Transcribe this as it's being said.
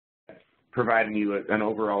providing you an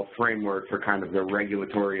overall framework for kind of the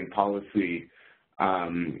regulatory and policy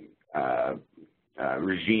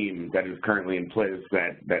regime that is currently in place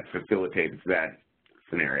that facilitates that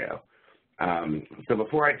scenario. So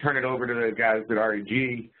before I turn it over to the guys at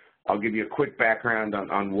REG, I'll give you a quick background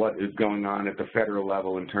on what is going on at the federal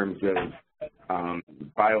level in terms of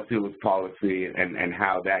biofuels policy and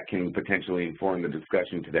how that can potentially inform the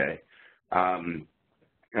discussion today.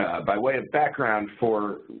 By way of background,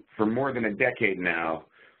 for more than a decade now,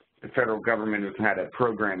 the federal government has had a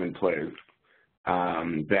program in place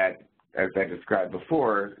that, as I described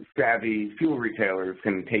before, savvy fuel retailers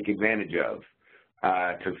can take advantage of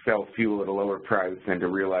to sell fuel at a lower price and to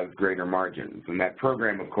realize greater margins. And that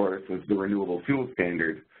program, of course, is the Renewable Fuel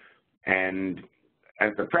Standard. And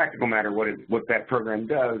as a practical matter, what that program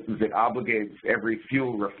does is it obligates every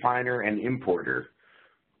fuel refiner and importer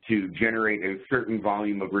to generate a certain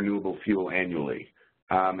volume of renewable fuel annually.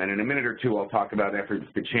 And in a minute or two, I'll talk about efforts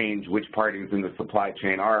to change which parties in the supply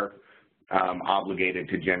chain are obligated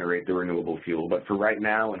to generate the renewable fuel. But for right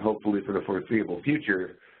now, and hopefully for the foreseeable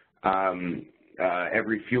future,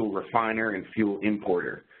 every fuel refiner and fuel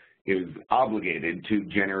importer is obligated to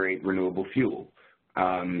generate renewable fuel.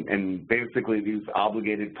 And basically, these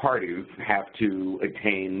obligated parties have to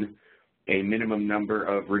attain a minimum number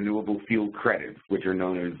of renewable fuel credits, which are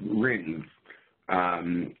known as RINs.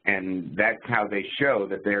 And that's how they show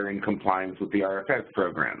that they're in compliance with the RFS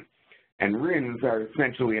program. And RINs are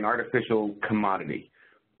essentially an artificial commodity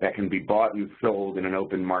that can be bought and sold in an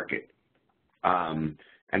open market. And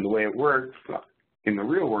the way it works in the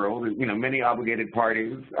real world is, many obligated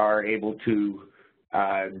parties are able to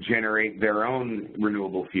generate their own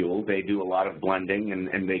renewable fuel. They do a lot of blending,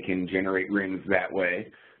 and they can generate RINs that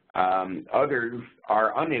way. Others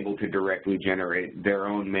are unable to directly generate their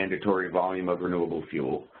own mandatory volume of renewable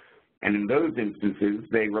fuel. And in those instances,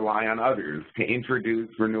 they rely on others to introduce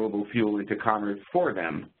renewable fuel into commerce for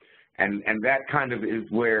them. And that kind of is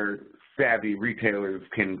where savvy retailers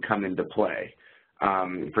can come into play.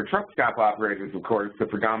 For truck stop operators, of course, the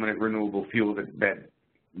predominant renewable fuel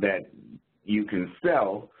that you can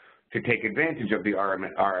sell to take advantage of the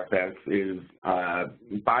RFS is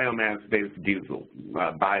biomass-based diesel,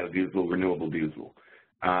 biodiesel, renewable diesel.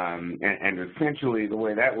 And essentially the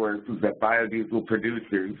way that works is that biodiesel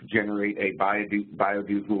producers generate a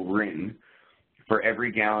biodiesel RIN for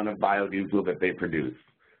every gallon of biodiesel that they produce.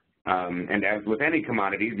 And as with any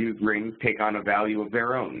commodity, these RINs take on a value of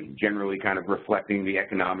their own, generally kind of reflecting the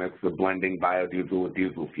economics of blending biodiesel with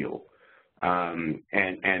diesel fuel. And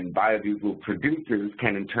biodiesel producers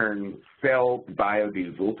can in turn sell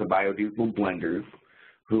biodiesel to biodiesel blenders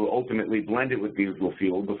who ultimately blend it with diesel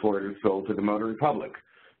fuel before it is sold to the motoring public.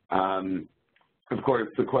 Of course,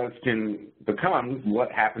 the question becomes,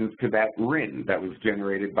 what happens to that RIN that was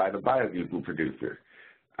generated by the biodiesel producer?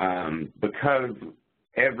 Because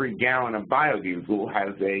every gallon of biodiesel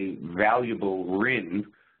has a valuable RIN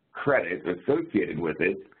credit associated with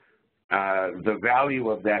it, the value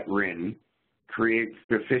of that RIN creates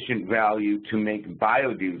sufficient value to make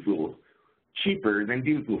biodiesel cheaper than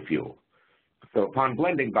diesel fuel. So upon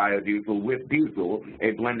blending biodiesel with diesel,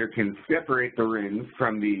 a blender can separate the RINs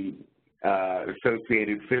from the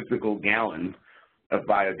associated physical gallons of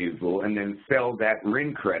biodiesel and then sell that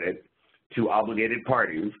RIN credit to obligated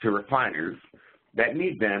parties, to refiners, that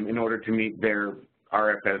need them in order to meet their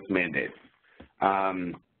RFS mandates.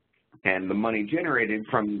 And the money generated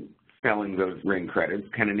from selling those RIN credits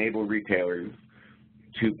can enable retailers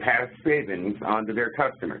to pass savings onto their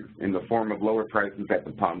customers in the form of lower prices at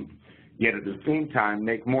the pump, yet at the same time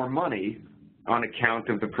make more money on account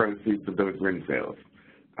of the proceeds of those RIN sales.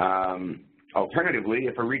 Alternatively,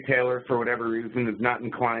 if a retailer, for whatever reason, is not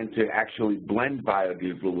inclined to actually blend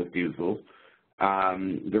biodiesel with diesel,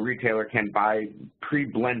 the retailer can buy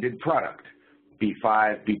pre-blended product,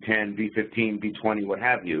 B5, B10, B15, B20, what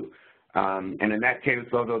have you. And in that case,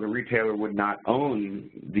 although the retailer would not own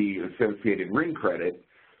the associated RIN credit,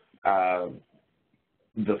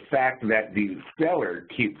 the fact that the seller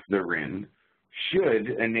keeps the RIN should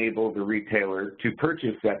enable the retailer to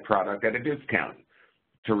purchase that product at a discount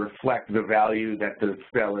to reflect the value that the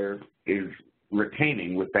seller is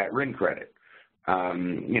retaining with that RIN credit. So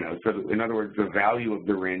in other words, the value of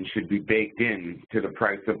the RIN should be baked in to the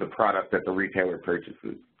price of the product that the retailer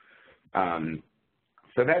purchases.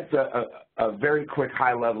 So that's a very quick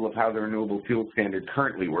high level of how the Renewable Fuel Standard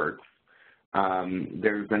currently works.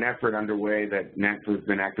 There's an effort underway that NATSO has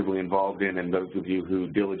been actively involved in, and those of you who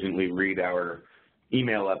diligently read our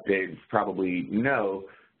email updates probably know,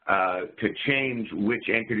 to change which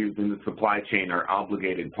entities in the supply chain are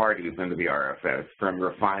obligated parties under the RFS, from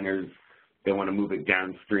refiners they want to move it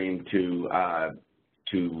downstream to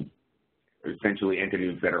essentially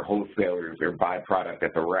entities that are wholesalers or buy product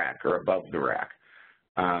at the rack or above the rack.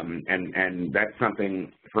 And that's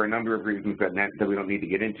something, for a number of reasons that we don't need to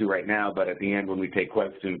get into right now, but at the end when we take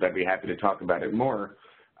questions, I'd be happy to talk about it more.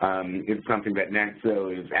 It's something that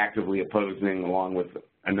NATSO is actively opposing, along with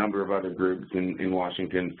a number of other groups in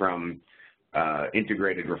Washington, from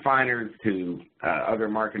integrated refiners to other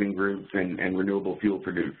marketing groups and renewable fuel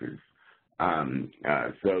producers.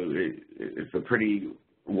 So it's a pretty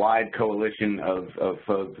wide coalition of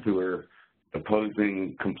folks who are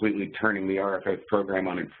opposing completely turning the RFS program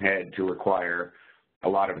on its head to require a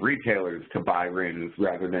lot of retailers to buy RINs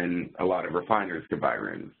rather than a lot of refiners to buy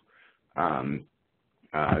RINs.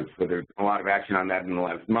 So there's a lot of action on that in the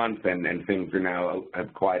last month, and things are now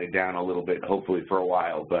have quieted down a little bit, hopefully for a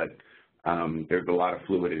while, but there's a lot of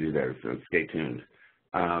fluidity there, so stay tuned.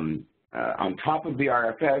 On top of the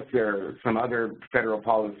RFS, there are some other federal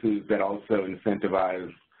policies that also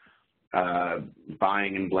incentivize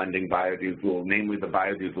buying and blending biodiesel, namely the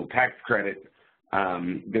biodiesel tax credit.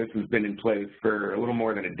 This has been in place for a little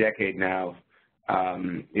more than a decade now.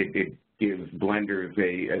 It gives blenders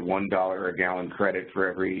a $1 a gallon credit for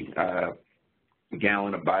every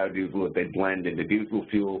gallon of biodiesel that they blend into diesel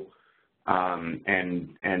fuel,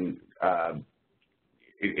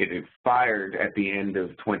 it expired at the end of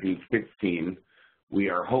 2016. We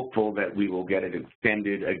are hopeful that we will get it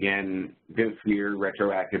extended again this year,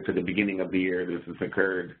 retroactive to the beginning of the year. This has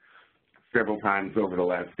occurred several times over the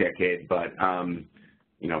last decade, but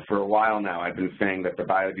you know, for a while now I've been saying that the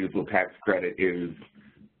biodiesel tax credit is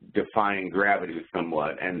defying gravity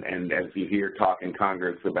somewhat, and as you hear talk in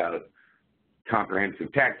Congress about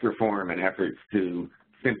comprehensive tax reform and efforts to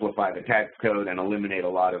simplify the tax code and eliminate a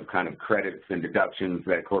lot of kind of credits and deductions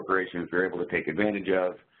that corporations are able to take advantage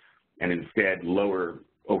of, and instead lower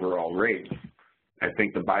overall rates, I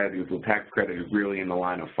think the biodiesel tax credit is really in the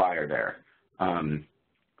line of fire there.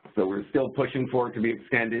 So we're still pushing for it to be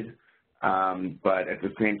extended, but at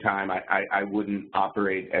the same time, I wouldn't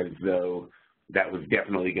operate as though that was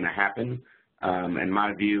definitely going to happen. And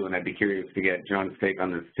my view, and I'd be curious to get John's take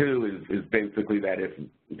on this too, is basically that if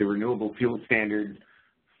the renewable fuel standard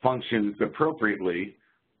functions appropriately,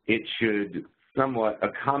 it should somewhat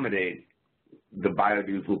accommodate the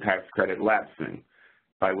biodiesel tax credit lapsing,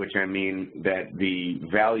 by which I mean that the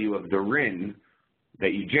value of the RIN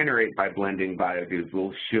that you generate by blending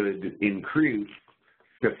biodiesel should increase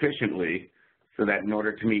sufficiently so that in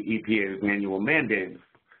order to meet EPA's annual mandates,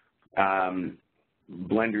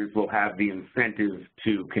 blenders will have the incentive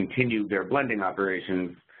to continue their blending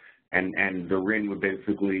operations, and the RIN would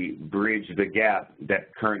basically bridge the gap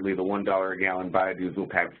that currently the $1 a gallon biodiesel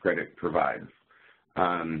tax credit provides.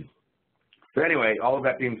 So anyway, all of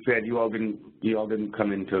that being said, you all didn't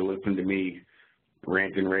come in to listen to me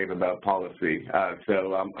rant and rave about policy.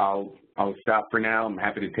 So I'll stop for now. I'm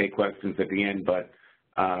happy to take questions at the end, but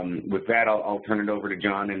with that, I'll turn it over to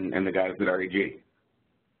John and the guys at REG.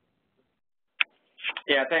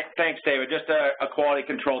 Yeah, thanks, David. Just a quality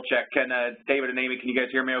control check. Can David and Amy, can you guys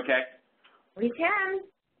hear me okay? We can.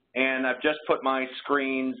 And I've just put my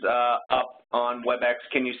screens up on WebEx.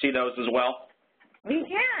 Can you see those as well? We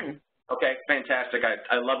can. Okay, fantastic.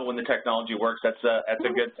 I love it when the technology works. That's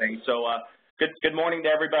a good thing. So good morning to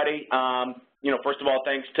everybody. You know, first of all,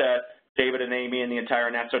 thanks to David and Amy and the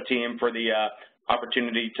entire NATSO team for the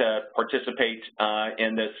opportunity to participate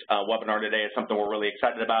in this webinar today. It's something we're really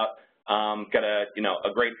excited about. Got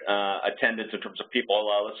a great attendance in terms of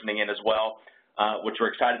people listening in as well, which we're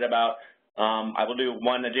excited about. I will do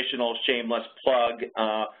one additional shameless plug.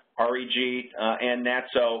 REG and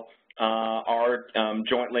NATSO are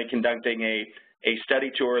jointly conducting a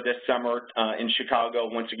study tour this summer in Chicago.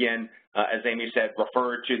 Once again, as Amy said,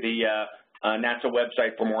 refer to the NATSO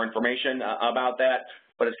website for more information about that.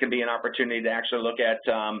 But it's going to be an opportunity to actually look at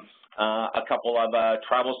a couple of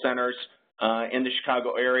travel centers in the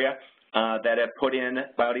Chicago area that have put in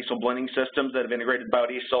biodiesel blending systems that have integrated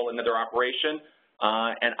biodiesel into their operation,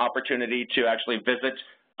 an opportunity to actually visit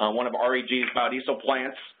one of REG's biodiesel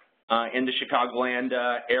plants in the Chicagoland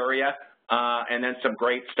area, and then some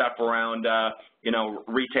great stuff around,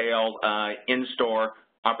 retail, in-store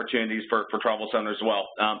opportunities for travel centers as well.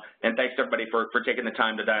 And thanks everybody for taking the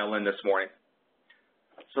time to dial in this morning.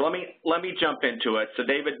 So let me jump into it. So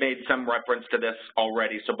David made some reference to this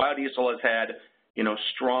already. So biodiesel has had,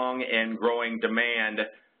 strong and growing demand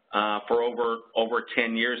for over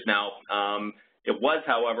 10 years now. It was,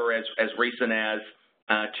 however, as recent as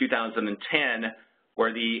 2010,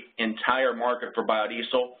 where the entire market for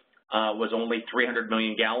biodiesel was only 300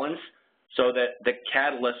 million gallons. So that the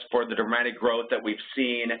catalyst for the dramatic growth that we've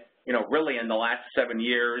seen really in the last 7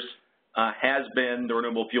 years has been the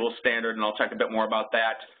renewable fuel standard, and I'll talk a bit more about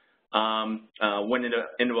that. Went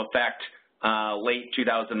into effect late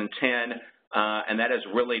 2010, and that has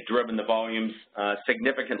really driven the volumes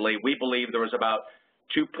significantly. We believe there was about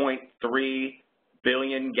 2.3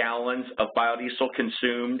 billion gallons of biodiesel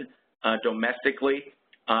consumed domestically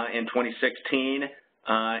in 2016,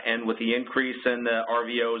 and with the increase in the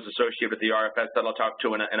RVOs associated with the RFS that I'll talk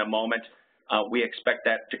to in a moment, we expect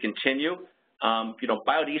that to continue.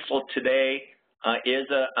 Biodiesel today is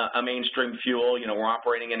a mainstream fuel. We're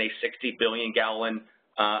operating in a 60 billion gallon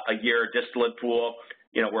a year distillate pool.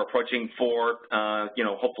 We're approaching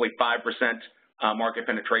hopefully 5% market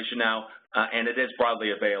penetration now, and it is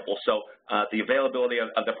broadly available. So the availability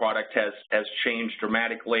of the product has changed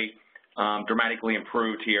dramatically,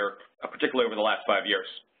 improved here, particularly over the last 5 years.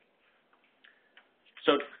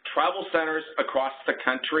 So travel centers across the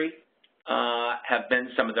country have been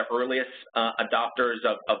some of the earliest adopters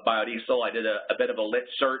of biodiesel. I did a bit of a lit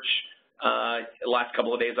search the last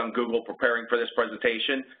couple of days on Google preparing for this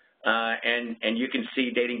presentation, and you can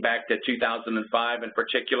see dating back to 2005 in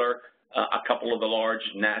particular, a couple of the large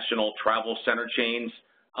national travel center chains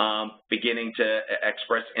beginning to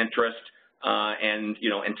express interest and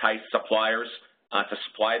entice suppliers to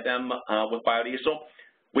supply them with biodiesel.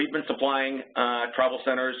 We've been supplying travel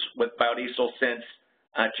centers with biodiesel since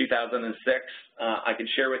 2006. I can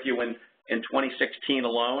share with you in 2016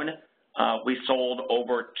 alone, we sold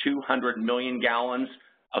over 200 million gallons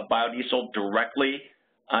of biodiesel directly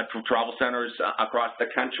to travel centers across the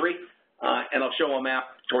country. And I'll show a map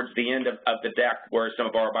towards the end of the deck where some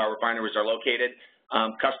of our biorefineries are located.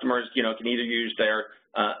 Customers, can either use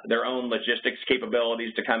their own logistics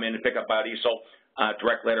capabilities to come in and pick up biodiesel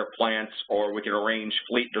directly at our plants, or we can arrange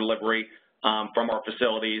fleet delivery from our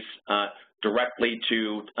facilities directly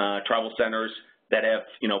to travel centers that have,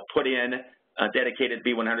 put in dedicated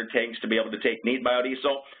B100 tanks to be able to take neat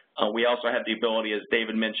biodiesel. We also have the ability, as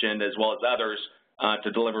David mentioned, as well as others,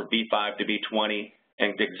 to deliver B5 to B20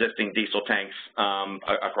 and existing diesel tanks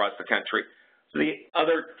across the country. So the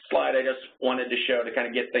other slide I just wanted to show to kind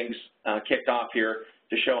of get things kicked off here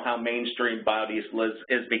to show how mainstream biodiesel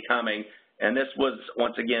is becoming. And this was,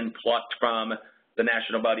 once again, plucked from the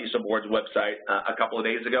National Biodiesel Board's website a couple of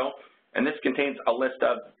days ago. And this contains a list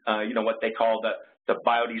of, what they call the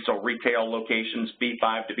biodiesel retail locations,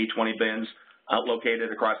 B5 to B20 bins,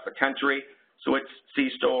 located across the country. So it's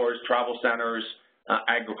C-stores, travel centers,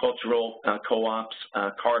 agricultural co-ops,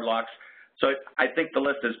 card locks. So I think the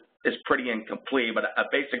list is pretty incomplete, but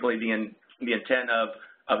basically the intent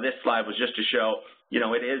of this slide was just to show,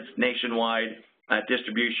 it is nationwide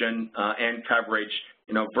distribution and coverage,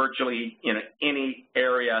 virtually in any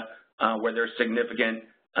area where there's significant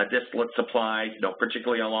distillate supply,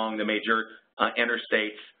 particularly along the major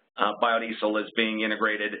interstates, biodiesel is being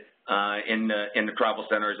integrated in the travel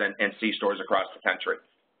centers and C-stores across the country.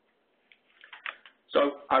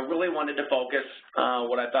 So I really wanted to focus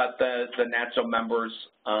what I thought the NATSO members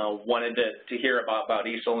wanted to hear about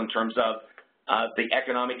biodiesel in terms of the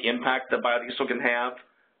economic impact that biodiesel can have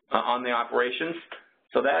on the operations.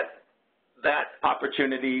 So that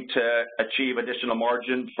opportunity to achieve additional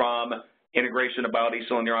margin from integration of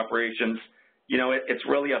biodiesel in your operations, it's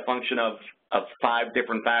really a function of 5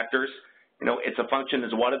 different factors. It's a function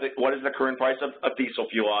is what is the current price of diesel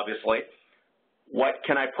fuel, obviously. What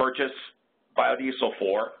can I purchase biodiesel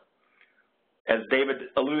for? As David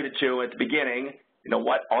alluded to at the beginning,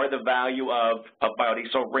 what are the value of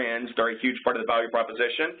biodiesel RINs? They're a huge part of the value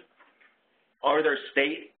proposition. Are there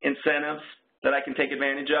state incentives that I can take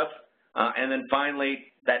advantage of? And then finally,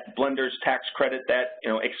 that blender's tax credit that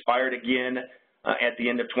expired again at the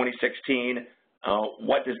end of 2016.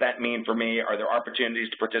 What does that mean for me? Are there opportunities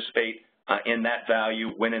to participate in that value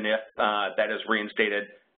when and if that is reinstated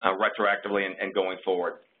retroactively and going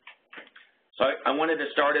forward? So I wanted to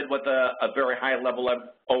start it with a very high-level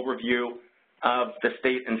overview of the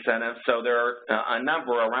state incentives. So there are a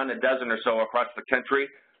number, around a dozen or so across the country,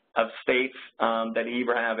 of states that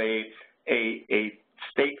either have a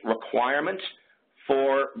state requirement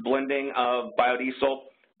for blending of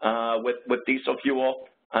biodiesel with diesel fuel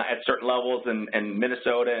at certain levels, and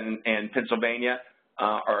Minnesota and Pennsylvania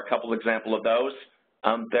are a couple examples of those.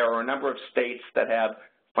 There are a number of states that have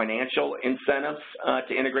financial incentives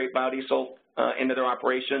to integrate biodiesel into their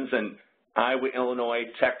operations, and Iowa, Illinois,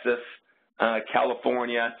 Texas,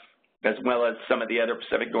 California, as well as some of the other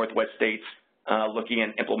Pacific Northwest states looking at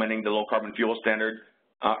implementing the low carbon fuel standard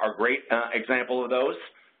are great example of those.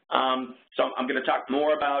 So I'm going to talk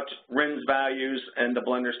more about RINs values and the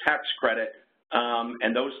blender's tax credit,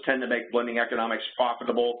 and those tend to make blending economics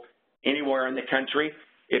profitable anywhere in the country.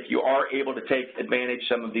 if you are able to take advantage of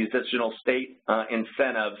some of these additional state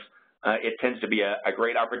incentives, it tends to be a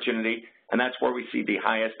great opportunity, and that's where we see the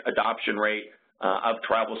highest adoption rate of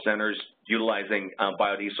travel centers utilizing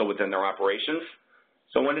biodiesel within their operations.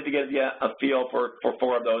 So I wanted to give you a feel for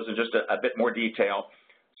 4 of those in just a bit more detail.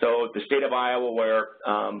 So the state of Iowa, where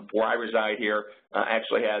I reside here,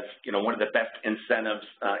 actually has one of the best incentives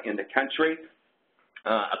in the country,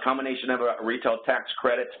 a combination of a retail tax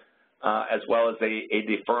credit as well as a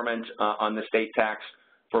deferment on the state tax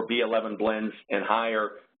for B11 blends and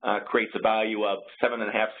higher creates a value of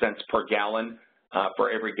 7.5 cents per gallon for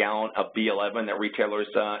every gallon of B11 that retailers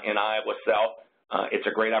in Iowa sell. It's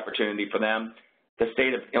a great opportunity for them. The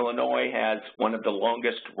state of Illinois has one of the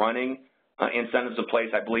longest running incentives in place.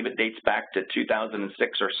 I believe it dates back to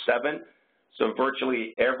 2006 or 7. So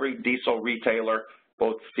virtually every diesel retailer,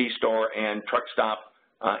 both C-Store and Truckstop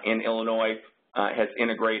in Illinois, has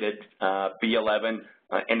integrated B11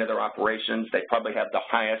 into their operations. They probably have the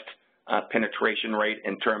highest penetration rate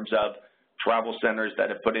in terms of travel centers that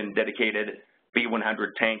have put in dedicated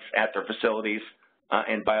B100 tanks at their facilities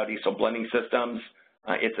and biodiesel blending systems.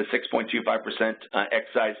 It's a 6.25%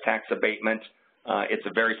 excise tax abatement. It's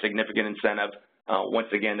a very significant incentive, once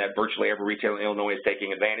again, that virtually every retailer in Illinois is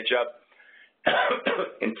taking advantage of.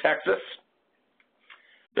 In Texas,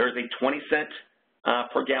 there's a 20-cent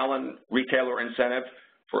per gallon retailer incentive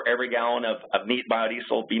for every gallon of neat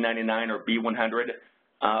biodiesel, B99 or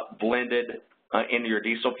B100, blended into your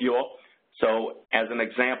diesel fuel. So as an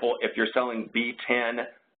example, if you're selling B10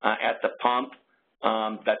 at the pump,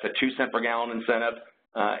 that's a 2-cent per gallon incentive.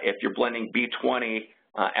 If you're blending B20,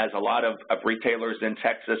 as a lot of retailers in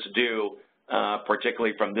Texas do,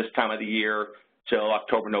 particularly from this time of the year till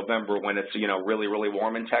October, November, when it's really, really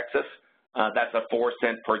warm in Texas, that's a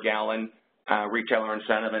 4-cent per gallon retailer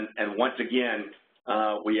incentive. And once again,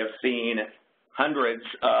 we have seen hundreds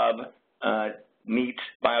of neat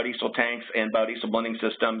biodiesel tanks and biodiesel blending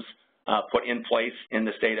systems put in place in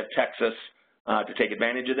the state of Texas to take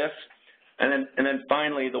advantage of this. And then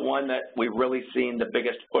finally, the one that we've really seen the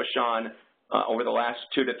biggest push on over the last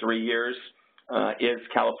 2 to 3 years is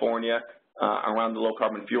California around the low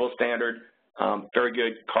carbon fuel standard. Very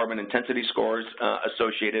good carbon intensity scores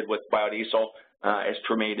associated with biodiesel has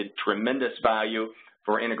made tremendous value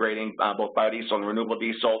for integrating both biodiesel and renewable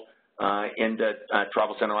diesel into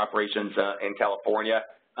travel center operations in California.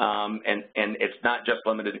 And it's not just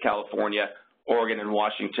limited to California. Oregon and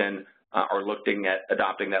Washington are looking at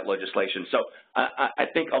adopting that legislation. So I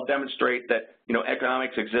think I'll demonstrate that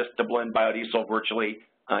economics exist to blend biodiesel virtually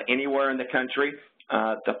anywhere in the country.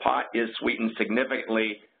 The pot is sweetened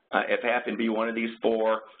significantly if it happen to be one of these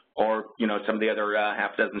 4 or some of the other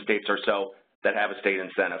half dozen states or so that have a state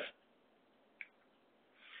incentive.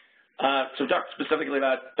 So talk specifically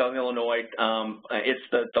about Illinois. It's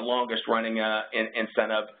the longest running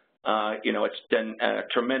incentive. It's been a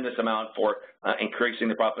tremendous amount for increasing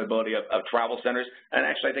the profitability of travel centers, and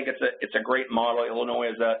actually I think it's a great model. Illinois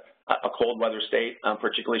is a cold weather state,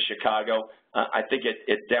 particularly Chicago. I think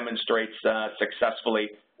it demonstrates successfully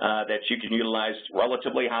that you can utilize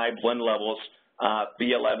relatively high blend levels,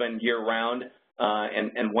 B11 year-round,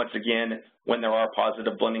 and once again, when there are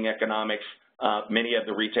positive blending economics, many of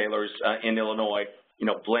the retailers in Illinois,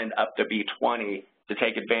 blend up to B20 to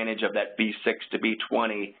take advantage of that B6 to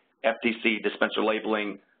B20 FTC dispenser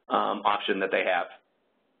labeling option that they have.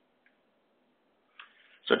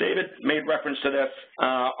 So David made reference to this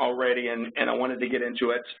already, and I wanted to get into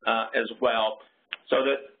it as well. So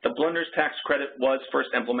the blender's tax credit was first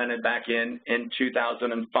implemented back in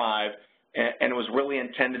 2005, and it was really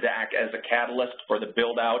intended to act as a catalyst for the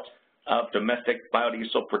build-out of domestic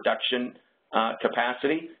biodiesel production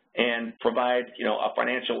capacity and provide, a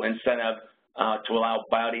financial incentive to allow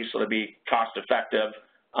biodiesel to be cost-effective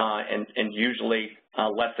and usually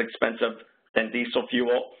less expensive than diesel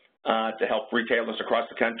fuel to help retailers across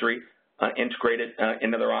the country integrate it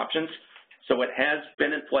into their options. So it has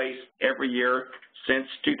been in place every year since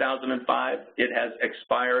 2005. It has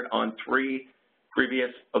expired on 3 previous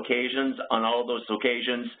occasions. On all of those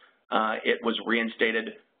occasions, it was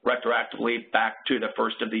reinstated retroactively back to the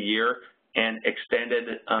first of the year and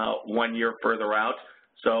extended 1 year further out.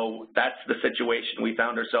 So that's the situation we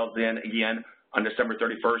found ourselves in again on December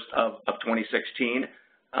 31st of 2016.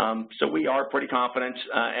 So we are pretty confident,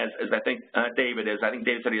 as I think David is. I think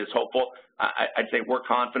David said he is hopeful. I'd say we're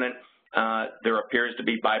confident. There appears to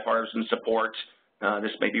be bipartisan support.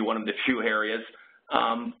 This may be one of the few areas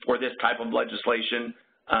for this type of legislation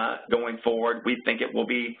going forward. We think it will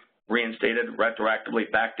be reinstated retroactively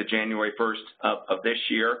back to January 1st of this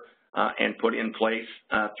year and put in place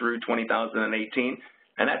through 2018.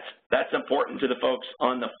 And that's important to the folks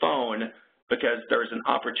on the phone, because there's an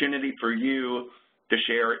opportunity for you to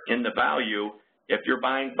share in the value. If you're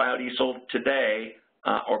buying biodiesel today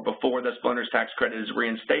or before the Blenders Tax Credit is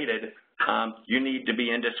reinstated, you need to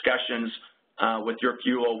be in discussions with your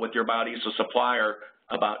fuel, with your biodiesel supplier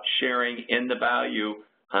about sharing in the value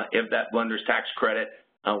if that Blenders Tax Credit,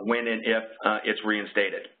 when and if it's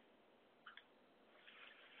reinstated.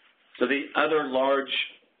 So the other large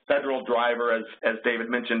federal driver, as David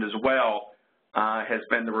mentioned as well, has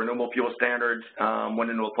been the Renewable Fuel Standards, went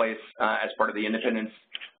into place as part of the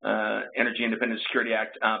Energy Independence Security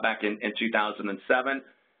Act back in 2007.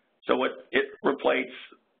 So it replaces,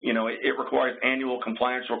 it requires annual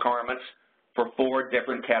compliance requirements for 4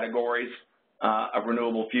 different categories of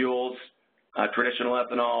renewable fuels: traditional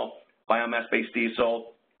ethanol, biomass-based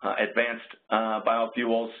diesel, advanced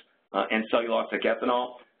biofuels, and cellulosic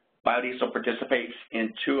ethanol. Biodiesel participates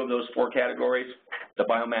in 2 of those 4 categories, the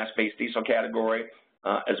biomass-based diesel category,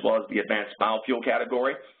 as well as the advanced biofuel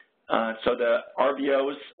category. So the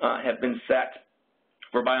RVOs have been set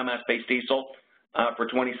for biomass-based diesel for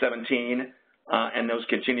 2017, and those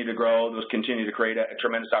continue to grow. Those continue to create a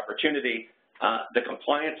tremendous opportunity. The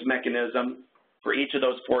compliance mechanism for each of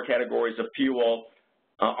those 4 categories of fuel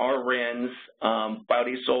are RINs.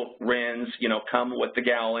 Biodiesel RINs, come with the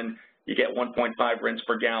gallon. You get 1.5 RINs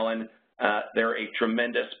per gallon. They're a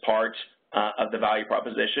tremendous part of the value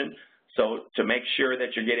proposition. So to make sure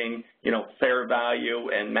that you're getting, fair value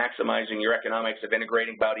and maximizing your economics of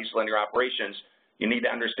integrating biodiesel in your operations, you need to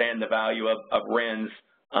understand the value of RINs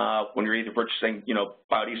when you're either purchasing,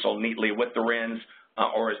 biodiesel neatly with the RINs,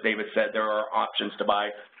 or as David said, there are options to buy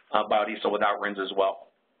biodiesel without RINs as well.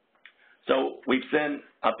 So we've seen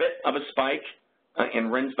a bit of a spike in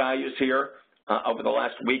RINs values here. Over the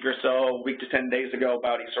last week or so, week to 10 days ago,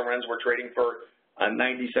 biodiesel RINs were trading for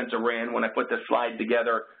 90 cents a RIN. When I put this slide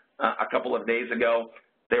together a couple of days ago,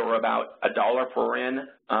 they were about $1 per RIN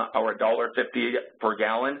or $1.50 per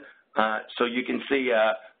gallon. So you can see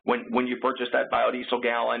when you purchase that biodiesel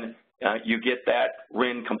gallon, you get that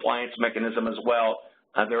RIN compliance mechanism as well.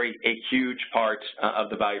 They're a huge part of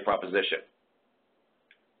the value proposition.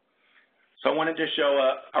 So I wanted to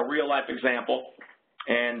show a real-life example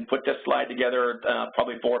and put this slide together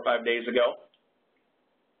probably 4 or 5 days ago.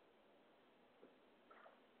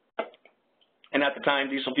 And at the time,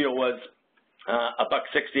 diesel fuel was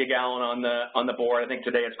 $1.60 a gallon on the board. I think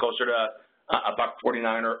today it's closer to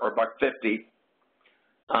 $1.49 or $1.50.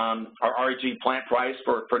 Our REG plant price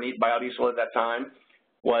for neat biodiesel at that time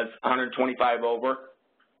was $125 over.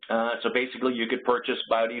 So basically, you could purchase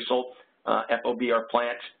biodiesel FOB our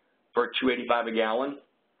plant for $2.85 a gallon.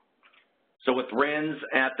 So with RINs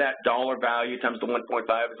at that dollar value times the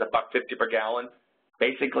 1.5 is $1.50 per gallon.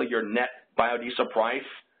 Basically, your net biodiesel price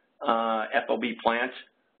FOB plant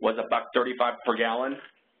was $1.35 per gallon.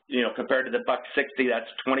 Compared to the $1.60, that's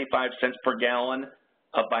 25 cents per gallon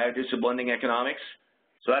of biodiesel blending economics.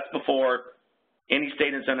 So that's before any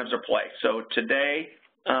state incentives are play. So today,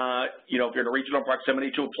 if you're in a regional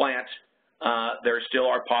proximity to a plant, there still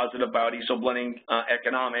are positive biodiesel blending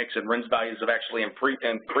economics, and RINs values have actually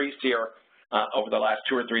increased here over the last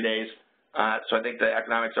 2 or 3 days. So I think the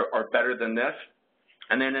economics are better than this.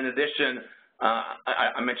 And then in addition,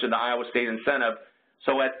 I mentioned the Iowa state incentive.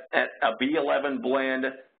 So at a B11 blend,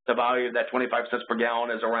 the value of that 25 cents per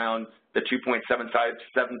gallon is around the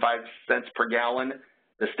 2.75 cents per gallon.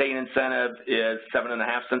 The state incentive is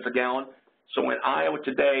 7.5 cents a gallon. So in Iowa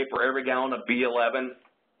today, for every gallon of B11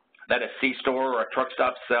 that a C-store or a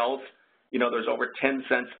Truckstops sells, there's over 10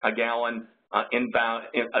 cents a gallon in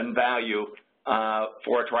value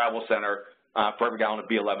for a travel center for every gallon of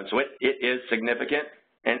B11. So it is significant.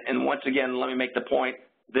 And once again, let me make the point,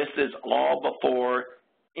 this is all before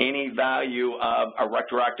any value of a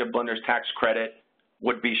retroactive blender's tax credit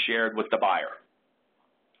would be shared with the buyer.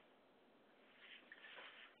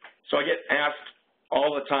 So I get asked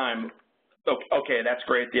all the time, okay, that's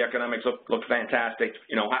great, the economics look fantastic,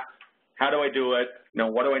 how do I do it,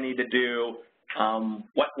 what do I need to do,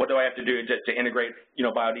 what do I have to do to integrate,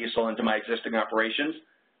 biodiesel into my existing operations?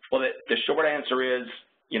 Well, the short answer is,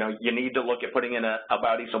 you need to look at putting in a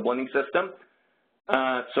biodiesel blending system.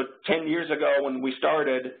 So 10 years ago when we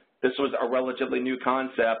started, this was a relatively new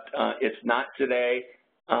concept. It's not today.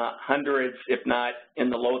 Hundreds, if not in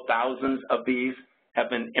the low thousands of these have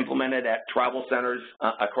been implemented at travel centers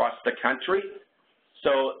across the country.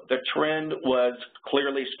 So the trend was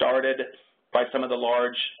clearly started by some of the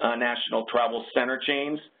large national travel center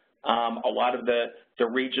chains. A lot of the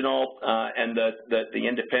regional and the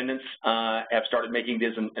independents have started making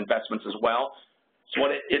these investments as well. So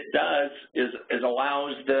what it does is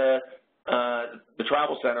allows the the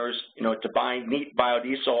travel centers, to buy neat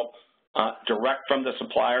biodiesel direct from the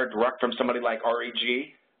supplier, direct from somebody like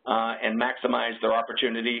REG, and maximize their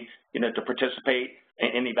opportunity, to participate in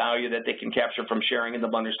any value that they can capture from sharing in the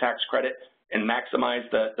blender's tax credit and maximize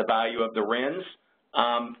the value of the RINs,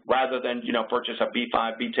 rather than, purchase a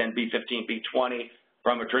B5, B10, B15, B20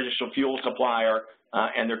 from a traditional fuel supplier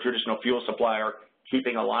and their traditional fuel supplier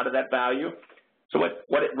keeping a lot of that value. So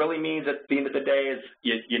what it really means at the end of the day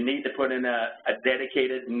is you need to put in a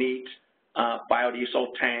dedicated, neat biodiesel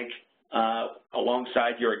tank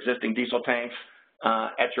alongside your existing diesel tanks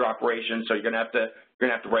at your operation. So you're going to have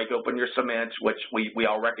to break open your cement, which we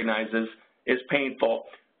all recognize is painful.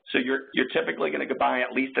 So you're typically going to buy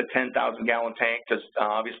at least a 10,000-gallon tank, because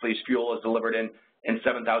obviously fuel is delivered in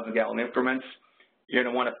 7,000-gallon increments. You're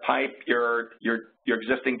going to want to pipe your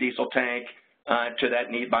existing diesel tank to that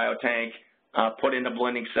neat bio tank, put in a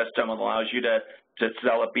blending system that allows you to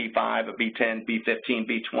sell a B5, a B10, B15,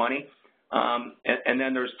 B20. And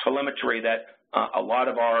then there's telemetry that a lot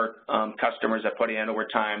of our customers have put in over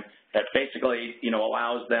time that basically,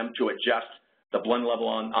 allows them to adjust the blend level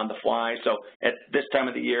on the fly. So at this time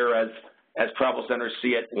of the year, as travel centers see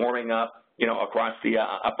it warming up, across the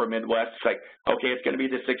upper Midwest, it's like, okay, it's going to be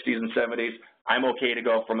the 60s and 70s. I'm okay to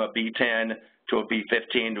go from a B10 to a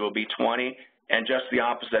B15 to a B20, and just the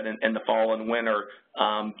opposite in the fall and winter,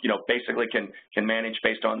 basically can manage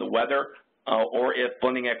based on the weather, or if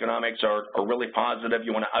blending economics are really positive,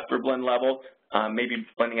 you want to up your blend level, maybe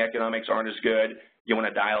blending economics aren't as good, you want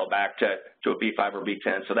to dial it back to a B5 or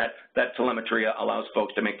B10. So that telemetry allows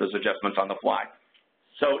folks to make those adjustments on the fly.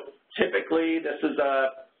 So typically this is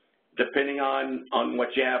depending on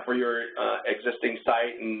what you have for your existing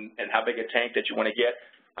site and how big a tank that you want to get,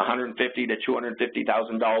 $150,000 to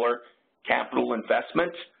 $250,000 capital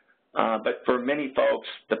investment. But for many folks,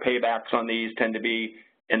 the paybacks on these tend to be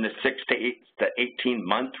in the 6 to 18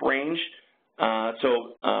 month range.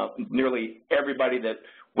 So nearly everybody that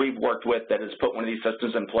we've worked with that has put one of these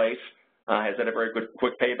systems in place has had a very good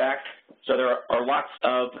quick payback. So there are lots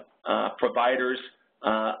of providers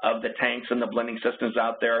of the tanks and the blending systems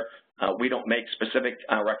out there. We don't make specific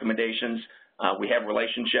recommendations. We have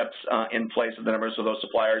relationships in place with the numbers of those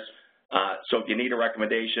suppliers. So if you need a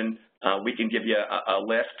recommendation, we can give you a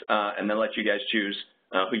list and then let you guys choose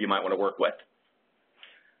who you might want to work with.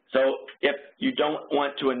 So if you don't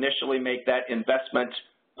want to initially make that investment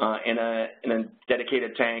in a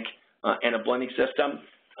dedicated tank and a blending system,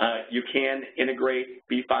 you can integrate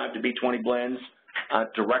B5 to B20 blends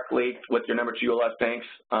directly with your number 2 ULS tanks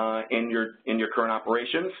in your current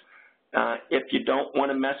operations. If you don't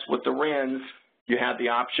want to mess with the RINs, you have the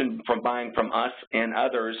option from buying from us and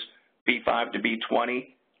others B5 to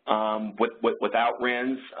B20 without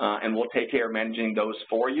RINs, and we'll take care of managing those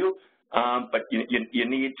for you. But you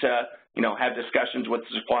need to have discussions with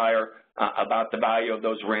the supplier about the value of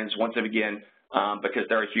those RINs once again, because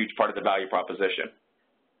they're a huge part of the value proposition.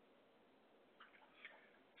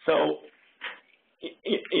 So,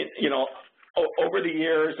 over the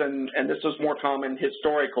years, and this was more common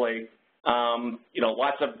historically,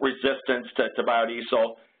 lots of resistance to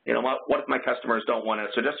biodiesel. What if my customers don't want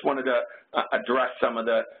it? So just wanted to address some of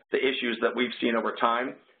the issues that we've seen over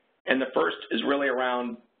time. And the first is really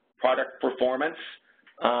around product performance.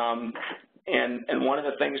 And one of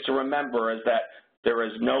the things to remember is that there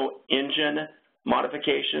is no engine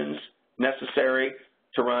modifications necessary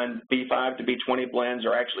to run B5 to B20 blends,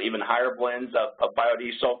 or actually even higher blends of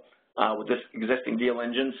biodiesel with this existing diesel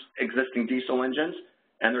engines.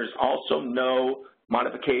 And there's also no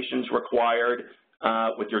modifications required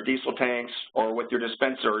with your diesel tanks or with your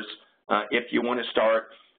dispensers if you want to start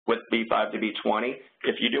with B5 to B20.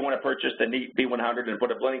 If you do want to purchase the neat B100 and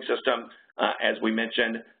put a blending system, as we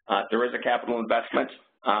mentioned, there is a capital investment,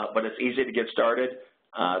 but it's easy to get started.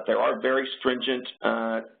 There are very stringent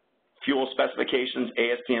fuel specifications,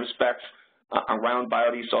 ASTM specs around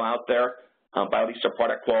biodiesel out there. Biodiesel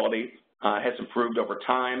product quality has improved over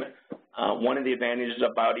time. One of the advantages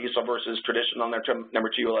of biodiesel versus traditional number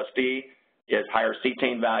 2 ULSD is higher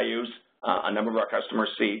cetane values. A number of our customers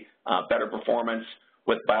see better performance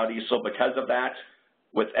with biodiesel because of that.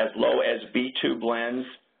 With as low as B2 blends,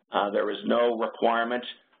 there is no requirement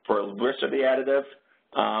for lubricity additive.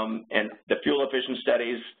 And the fuel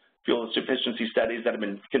efficiency studies that have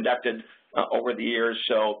been conducted over the years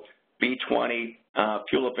show B20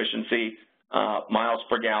 fuel efficiency miles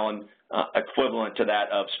per gallon equivalent to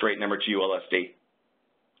that of straight number 2 ULSD.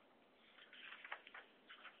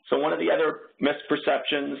 So one of the other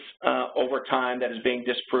misperceptions over time that is being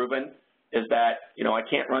disproven is that, I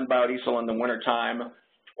can't run biodiesel in the wintertime,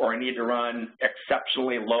 or I need to run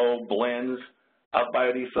exceptionally low blends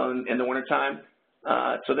biodiesel in the wintertime.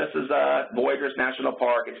 So this is Voyageurs National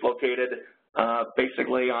Park. It's located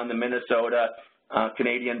basically on the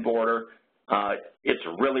Minnesota-Canadian border. It's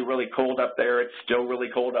really, really cold up there. It's still really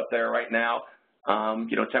cold up there right now.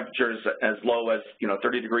 Temperatures as low as,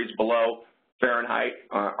 30 degrees below Fahrenheit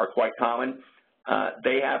are quite common.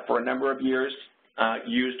 They have, for a number of years,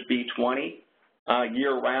 used B20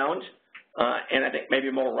 year-round. And I think maybe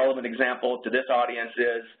a more relevant example to this audience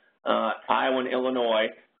is Iowa and Illinois,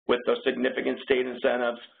 with those significant state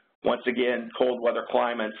incentives. Once again, cold weather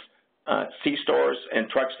climates. C-stores and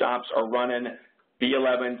truck stops are running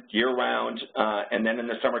B11 year-round, and then in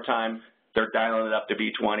the summertime, they're dialing it up to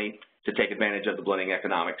B20 to take advantage of the blending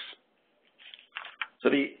economics. So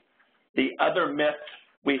the other myth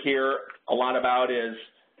we hear a lot about is,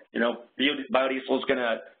 biodiesel is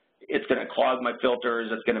it's gonna clog my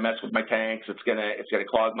filters, it's gonna mess with my tanks, it's gonna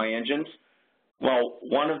clog my engines. Well,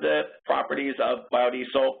 one of the properties of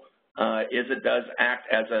biodiesel is it does act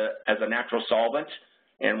as a natural solvent,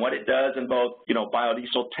 and what it does in both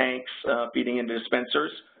biodiesel tanks feeding into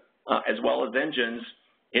dispensers as well as engines,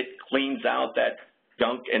 it cleans out that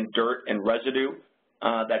gunk and dirt and residue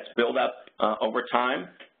that's built up over time.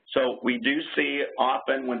 So we do see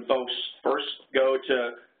often when folks first go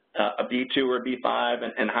to a B2 or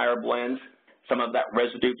B5 and higher blends, some of that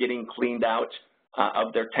residue getting cleaned out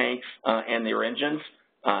of their tanks and their engines.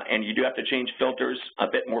 And you do have to change filters a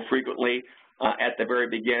bit more frequently at the very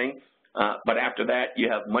beginning. But after that, you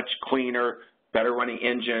have much cleaner, better running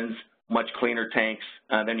engines, much cleaner tanks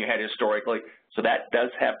than you had historically. So that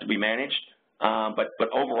does have to be managed. But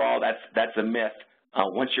overall, that's a myth.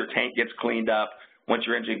 Once your tank gets cleaned up, once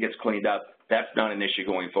your engine gets cleaned up, that's not an issue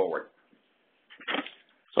going forward.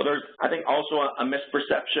 So there's, I think, also a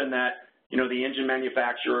misperception that, the engine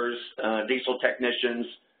manufacturers, diesel technicians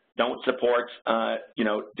don't support,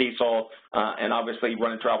 diesel, and obviously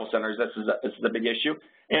running travel centers, this is a big issue.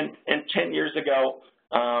 And 10 years ago,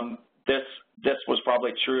 this was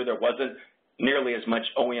probably true. There wasn't nearly as much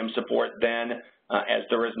OEM support then as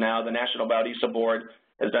there is now. The National Biodiesel Board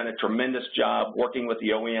has done a tremendous job working with the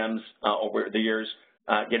OEMs over the years,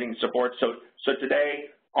 getting support. So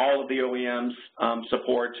today, all of the OEMs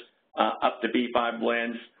support up to B5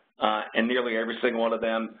 blends, and nearly every single one of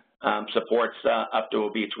them supports up to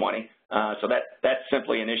a B20. So that's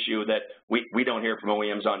simply an issue that we don't hear from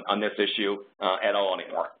OEMs on this issue at all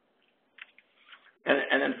anymore.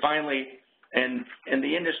 And then finally, and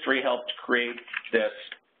the industry helped create this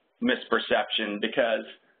misperception because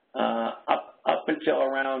up until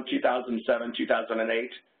around 2007,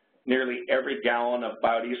 2008, nearly every gallon of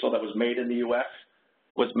biodiesel that was made in the U.S.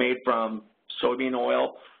 was made from soybean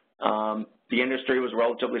oil. The industry was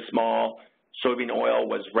relatively small. Soybean oil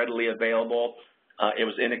was readily available. It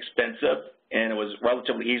was inexpensive, and it was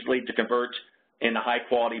relatively easy to convert into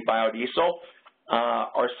high-quality biodiesel.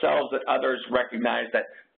 Ourselves and others recognized that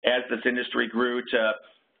as this industry grew to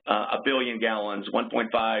 1 billion gallons,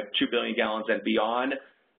 1.5, 2 billion gallons and beyond,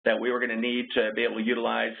 that we were going to need to be able to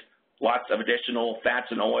utilize lots of additional fats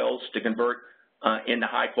and oils to convert into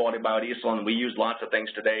high-quality biodiesel, and we use lots of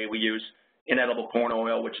things today. We use inedible corn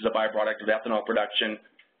oil, which is a byproduct of ethanol production.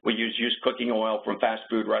 We use used cooking oil from fast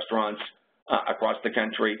food restaurants across the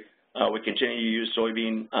country. We continue to use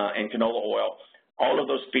soybean and canola oil. All of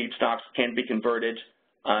those feedstocks can be converted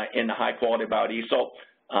into high-quality biodiesel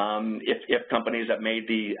if companies have made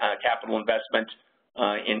the capital investment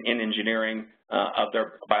in engineering of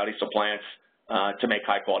their biodiesel plants to make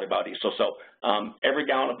high-quality biodiesel. So every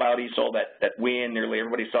gallon of biodiesel that we and nearly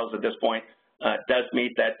everybody sells at this point does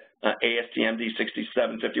meet that ASTM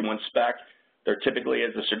D6751 spec. There typically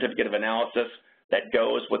is a certificate of analysis that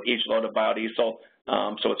goes with each load of biodiesel.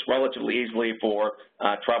 So it's relatively easily for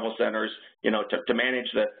travel centers, to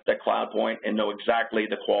manage the cloud point and know exactly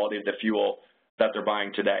the quality of the fuel that they're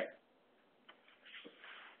buying today.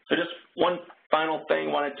 So just one final thing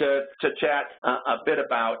I wanted to chat a bit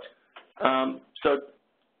about. 5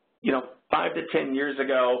 to 10 years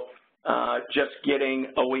ago, just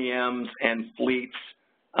getting OEMs and fleets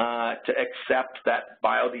to accept that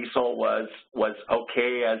biodiesel was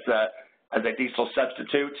okay as a diesel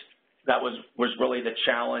substitute. That was really the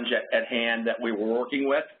challenge at hand that we were working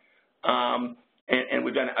with. And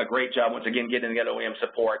we've done a great job, once again, getting that OEM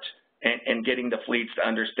support and getting the fleets to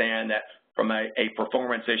understand that from a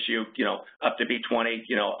performance issue, up to B20,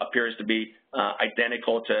 appears to be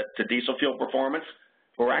identical to diesel fuel performance.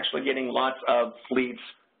 We're actually getting lots of fleets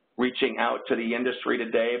reaching out to the industry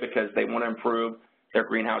today because they want to improve their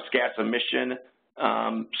greenhouse gas emission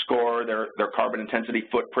score, their carbon intensity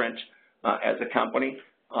footprint as a company.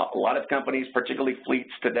 A lot of companies, particularly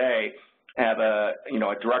fleets today, have a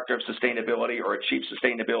director of sustainability or a chief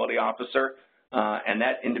sustainability officer, and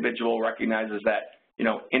that individual recognizes that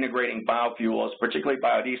integrating biofuels, particularly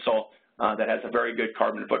biodiesel, that has a very good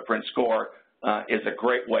carbon footprint score, is a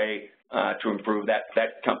great way to improve that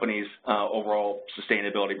company's overall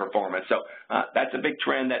sustainability performance. So that's a big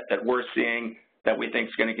trend that we're seeing that we think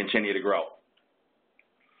is going to continue to grow.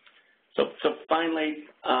 So finally,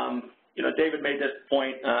 David made this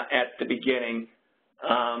point at the beginning.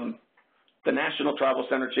 The national travel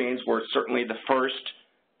center chains were certainly the first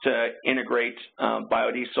to integrate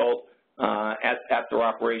biodiesel at their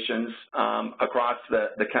operations across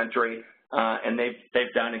the country, and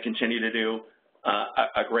they've done and continue to do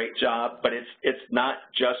a great job. But it's not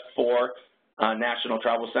just for national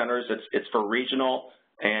travel centers. It's for regional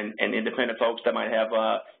and independent folks that might have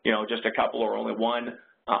just a couple or only one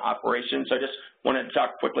operation. So I just wanted to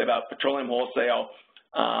talk quickly about Petroleum Wholesale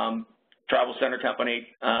Travel Center Company,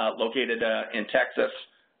 located in Texas,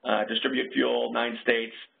 distribute fuel, 9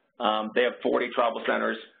 states. They have 40 travel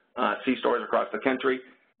centers, C-stores across the country.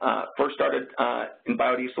 First started in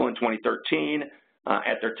biodiesel in 2013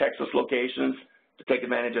 at their Texas locations to take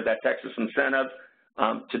advantage of that Texas incentive.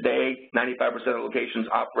 Today, 95% of locations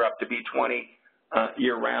offer up to B20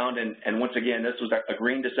 year-round, and once again, this was a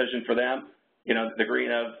green decision for them, the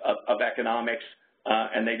green of economics,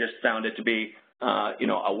 and they just found it to be,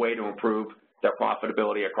 a way to improve their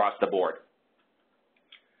profitability across the board.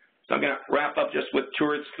 So I'm going to wrap up just with 2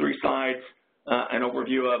 or 3 slides, an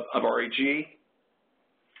overview of REG.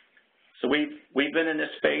 So we've been in this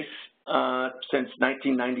space since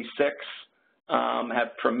 1996,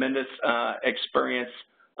 have tremendous experience,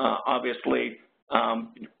 obviously,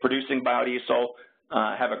 producing biodiesel,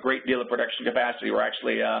 have a great deal of production capacity. We're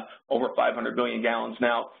actually over 500 million gallons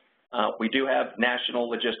now. We do have national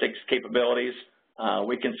logistics capabilities.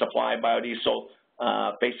 We can supply biodiesel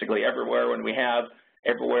basically everywhere, and we have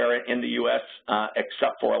everywhere in the U.S.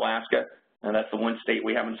 Except for Alaska, and that's the one state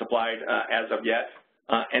we haven't supplied as of yet.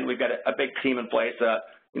 And we've got a big team in place, a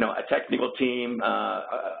technical team,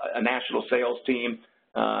 a national sales team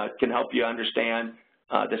can help you understand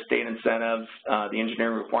the state incentives, the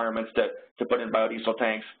engineering requirements to put in biodiesel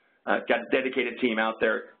tanks. Got a dedicated team out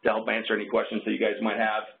there to help answer any questions that you guys might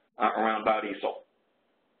have around biodiesel.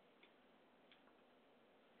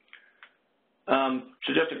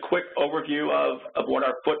 So just a quick overview of what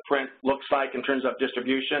our footprint looks like in terms of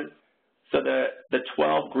distribution. So the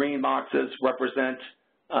 12 green boxes represent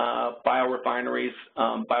biorefineries,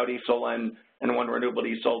 biodiesel and one renewable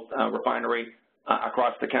diesel refinery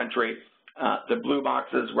across the country. The blue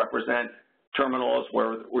boxes represent terminals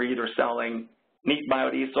where we're either selling neat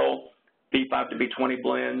biodiesel, B5 to B20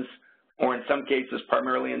 blends, or in some cases,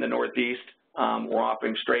 primarily in the Northeast, we're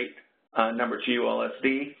offering straight number 2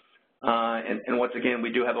 LSD. And once again,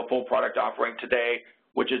 we do have a full product offering today,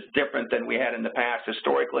 which is different than we had in the past.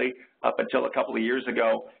 Historically, up until a couple of years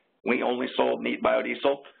ago, we only sold neat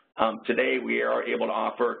biodiesel. Today, we are able to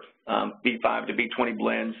offer B5 to B20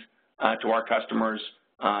 blends to our customers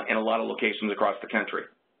in a lot of locations across the country.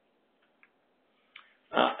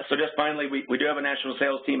 So just finally, we do have a national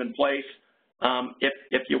sales team in place.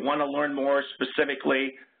 If you want to learn more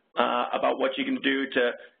specifically about what you can do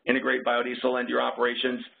to integrate biodiesel into your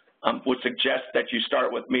operations, would suggest that you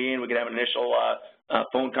start with me and we can have an initial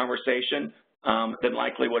phone conversation, then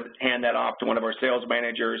likely would hand that off to one of our sales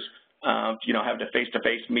managers, have the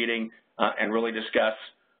face-to-face meeting and really discuss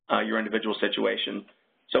your individual situation.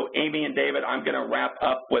 So Amy and David, I'm going to wrap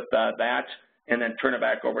up with that and then turn it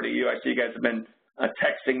back over to you. I see you guys have been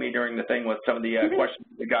texting me during the thing with some of the questions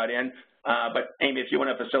that got in. But Amy, if you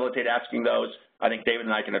want to facilitate asking those, I think David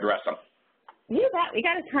and I can address them. You bet. We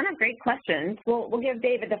got a ton of great questions. We'll give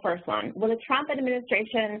David the first one. Will the Trump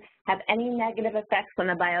administration have any negative effects on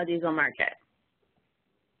the biodiesel market?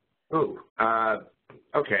 Oh,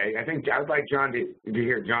 okay. I think I'd like John to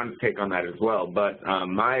hear John's take on that as well. But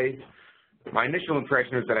my initial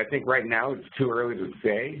impression is that I think right now it's too early to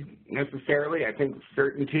say necessarily. I think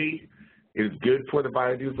certainty is good for the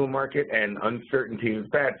biodiesel market and uncertainty is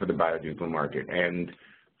bad for the biodiesel market. And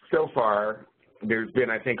so far, there's been,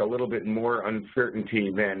 I think, a little bit more uncertainty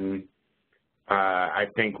than I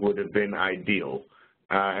think would have been ideal.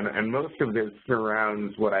 And most of this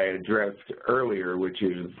surrounds what I addressed earlier, which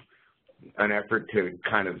is an effort to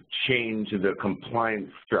kind of change the compliance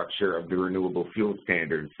structure of the renewable fuel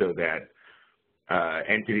standards so that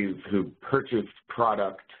entities who purchase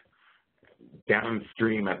product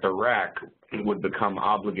downstream at the rack would become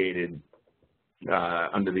obligated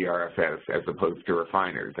under the RFS as opposed to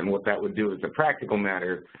refiners. And what that would do as a practical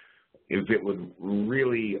matter is it would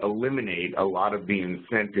really eliminate a lot of the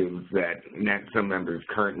incentives that NATSO members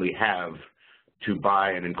currently have to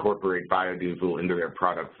buy and incorporate biodiesel into their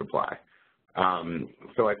product supply.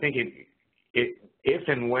 So I think if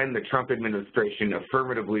and when the Trump administration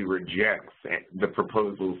affirmatively rejects the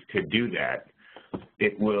proposals to do that,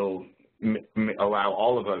 it will allow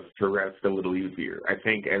all of us to rest a little easier. I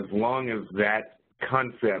think as long as that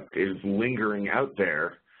concept is lingering out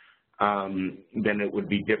there, then it would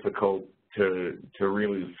be difficult to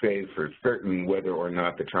really say for certain whether or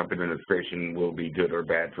not the Trump administration will be good or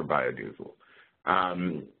bad for biodiesel.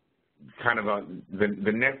 Kind of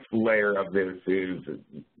the next layer of this is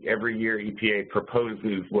every year EPA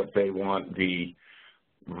proposes what they want the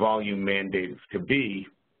volume mandates to be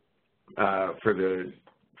for the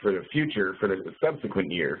future, for the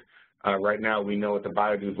subsequent year. Right now we know what the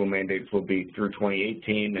biodiesel mandates will be through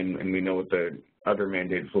 2018, and we know what the other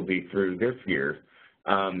mandates will be through this year.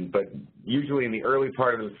 But usually in the early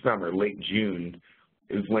part of the summer, late June,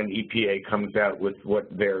 is when EPA comes out with what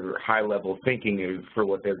their high-level thinking is for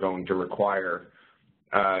what they're going to require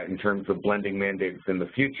in terms of blending mandates in the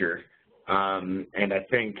future. And I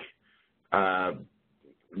think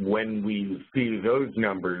when we see those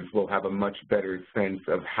numbers, we'll have a much better sense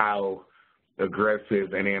of how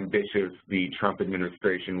aggressive and ambitious the Trump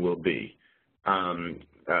administration will be.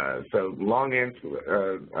 So long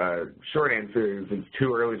answer, short answer is it's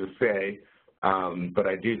too early to say, but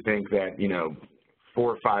I do think that, 4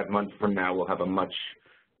 or 5 months from now, we'll have a much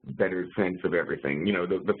better sense of everything.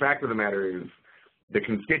 The fact of the matter is the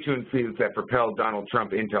constituencies that propelled Donald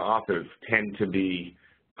Trump into office tend to be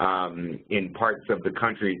in parts of the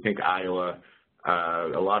country, think Iowa,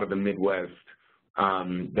 a lot of the Midwest,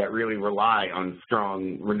 that really rely on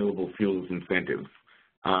strong renewable fuels incentives.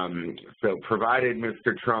 So provided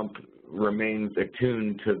Mr. Trump remains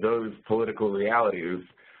attuned to those political realities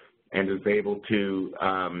and is able to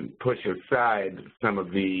push aside some of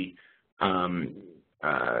the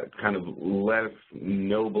kind of less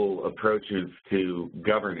noble approaches to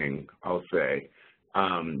governing, I'll say,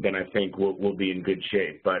 then I think we'll be in good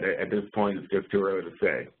shape. But at this point, it's just too early to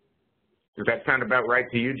say. Does that sound about right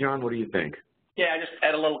to you, John? What do you think? Yeah, just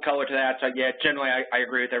add a little color to that. So, yeah, generally I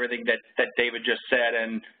agree with everything that David just said,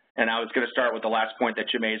 and I was going to start with the last point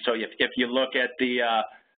that you made. So if you look at the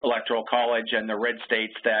Electoral College and the red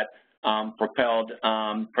states that propelled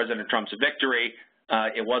President Trump's victory,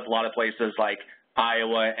 it was a lot of places like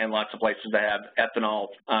Iowa and lots of places that have ethanol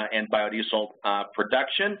and biodiesel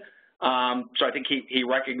production. So I think he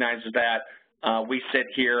recognizes that. We sit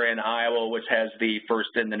here in Iowa, which has the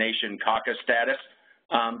first-in-the-nation caucus status.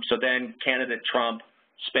 So then candidate Trump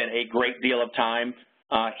spent a great deal of time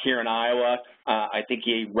here in Iowa. I think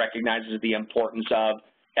he recognizes the importance of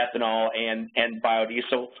ethanol and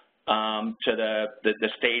biodiesel to the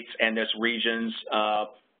states and this region's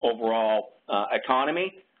overall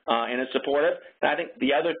economy, and is supportive. And I think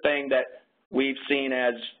the other thing that we've seen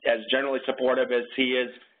as generally supportive is he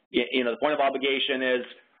is, the point of obligation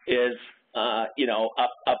is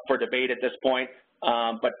up for debate at this point.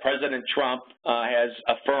 But President Trump has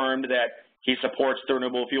affirmed that he supports the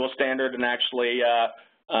renewable fuel standard, and actually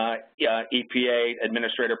EPA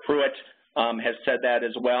Administrator Pruitt has said that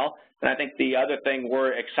as well. And I think the other thing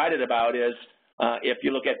we're excited about is if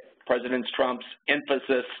you look at President Trump's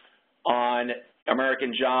emphasis on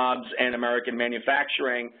American jobs and American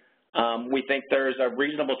manufacturing, we think there's a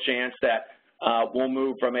reasonable chance that we'll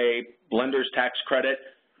move from a blender's tax credit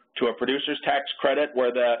to a producer's tax credit,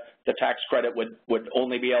 where the tax credit would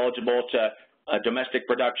only be eligible to domestic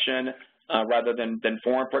production rather than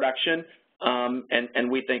foreign production. And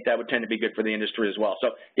we think that would tend to be good for the industry as well.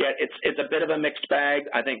 So, yeah, it's a bit of a mixed bag.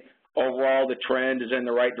 I think overall the trend is in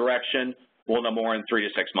the right direction. We'll know more in 3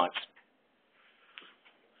 to 6 months.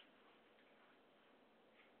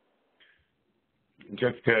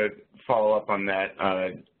 Just to follow up on that,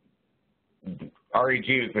 REG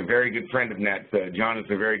is a very good friend of NATSO. John is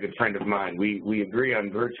a very good friend of mine. We agree on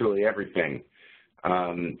virtually everything.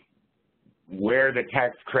 Where the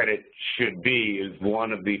tax credit should be is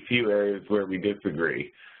one of the few areas where we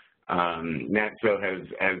disagree. NATSO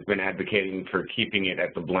has been advocating for keeping it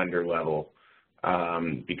at the blender level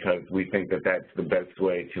because we think that that's the best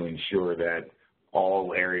way to ensure that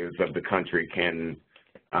all areas of the country can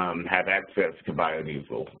have access to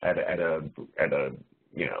biodiesel at a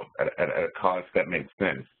cost that makes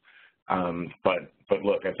sense. But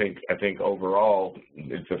look, I think overall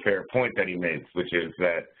it's a fair point that he makes, which is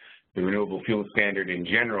that the renewable fuel standard in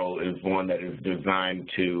general is one that is designed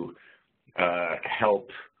to help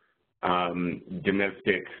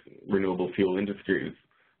domestic renewable fuel industries.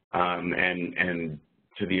 And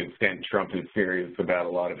to the extent Trump is serious about a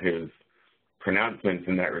lot of his pronouncements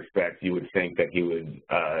in that respect, you would think that he would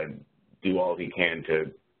do all he can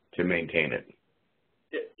to maintain it.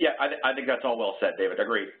 Yeah, I think that's all well said, David.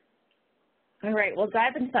 Agreed. All right, we'll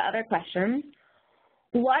dive into other questions.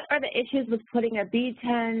 What are the issues with putting a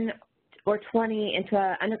B10 or 20 into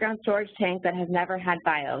an underground storage tank that has never had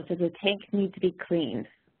bio? Does the tank need to be cleaned?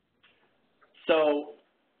 So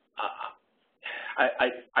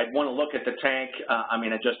I'd want to look at the tank. I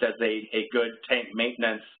mean, just as a good tank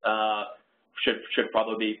maintenance should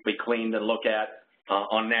probably be cleaned and look at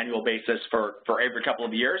on an annual basis for every couple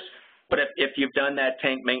of years. But if you've done that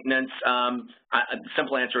tank maintenance, the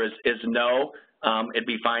simple answer is no. It'd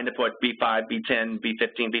be fine to put B5, B10,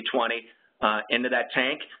 B15, B20 into that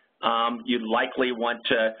tank. You'd likely want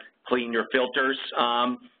to clean your filters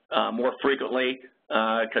more frequently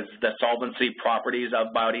because the solvency properties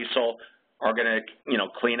of biodiesel are going to,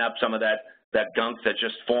 clean up some of that gunk that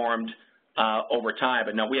just formed over time.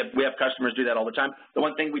 But no, we have customers do that all the time. The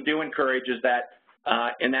one thing we do encourage is that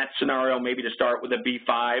in that scenario, maybe to start with a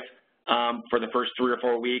B5 for the first 3 or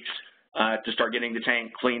 4 weeks to start getting the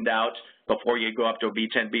tank cleaned out before you go up to a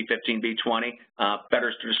B10, B15, B20.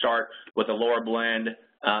 Better to start with a lower blend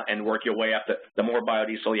and work your way up. The more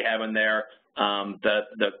biodiesel you have in there,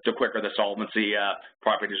 the quicker the solvency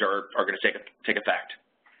properties are going to take effect.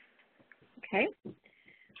 Okay.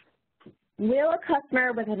 Will a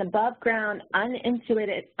customer with an above-ground,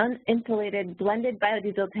 uninsulated blended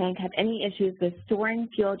biodiesel tank have any issues with storing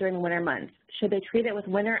fuel during the winter months? Should they treat it with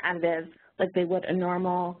winter additives like they would a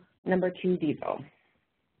normal number 2 diesel?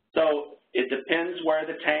 So it depends where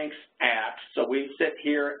the tank's at. So we sit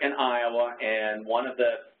here in Iowa, and one of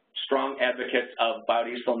the strong advocates of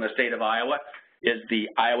biodiesel in the state of Iowa is the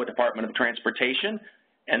Iowa Department of Transportation,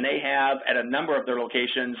 and they have at a number of their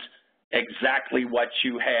locations exactly what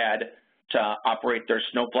you had to operate their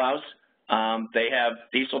snowplows. They have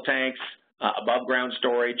diesel tanks, above ground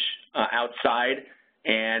storage outside,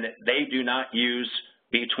 and they do not use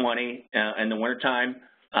B20 in the wintertime.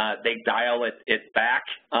 They dial it back.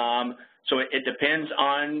 So it depends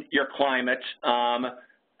on your climate.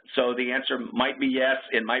 So the answer might be yes.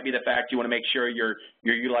 It might be the fact you want to make sure you're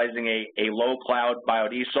utilizing a low cloud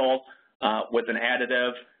biodiesel with an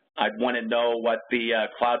additive. I'd want to know what the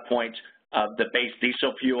cloud point of the base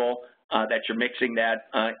diesel fuel that you're mixing that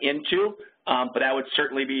into. But that would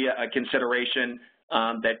certainly be a consideration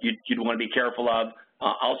that you'd want to be careful of.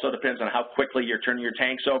 Also depends on how quickly you're turning your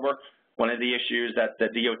tanks over. One of the issues that the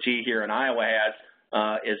DOT here in Iowa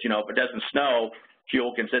has is, if it doesn't snow,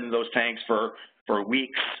 fuel can sit in those tanks for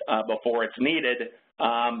weeks before it's needed.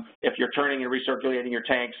 If you're turning and recirculating your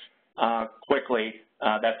tanks quickly,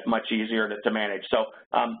 that's much easier to manage. So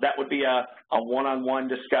that would be a one-on-one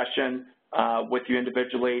discussion with you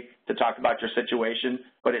individually to talk about your situation,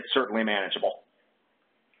 but it's certainly manageable.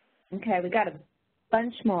 Okay, we got a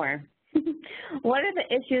bunch more. What are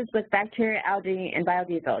the issues with bacteria, algae, and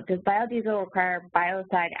biodiesel? Does biodiesel require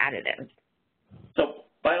biocide additives? So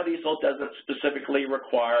biodiesel doesn't specifically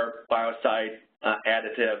require biocide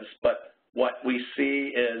additives, but what we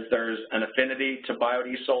see is there's an affinity to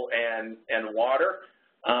biodiesel and water,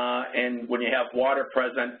 and when you have water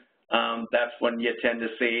present, that's when you tend to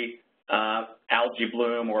see algae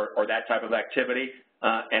bloom or that type of activity,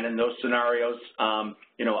 and in those scenarios, a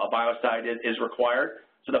biocide is required.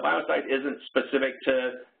 So the biocide isn't specific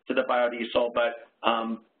to the biodiesel, but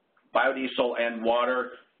biodiesel and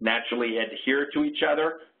water naturally adhere to each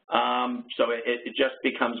other, so it just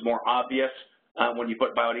becomes more obvious when you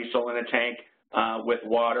put biodiesel in a tank with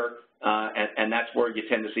water, and that's where you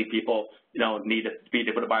tend to see people, need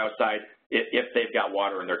to put a biocide if they've got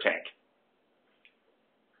water in their tank.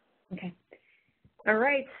 Okay. All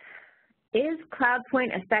right. Is Cloud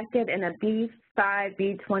Point affected in a B5,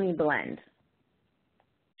 B20 blend?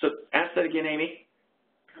 So ask that again, Amy.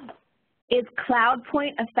 Is Cloud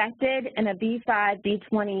Point affected in a B5,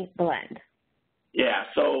 B20 blend? Yeah,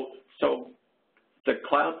 so the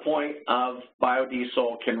cloud point of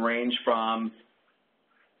biodiesel can range from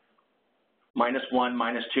 -1,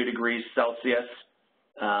 -2 degrees Celsius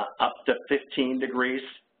up to 15 degrees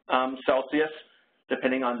Celsius,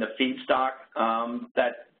 depending on the feedstock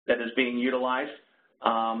that is being utilized.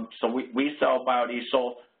 So we sell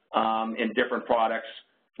biodiesel in different products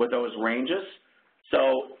with those ranges.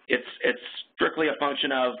 So it's strictly a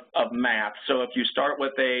function of math. So if you start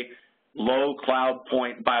with a low cloud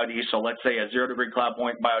point biodiesel, let's say a 0-degree cloud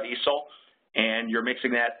point biodiesel, and you're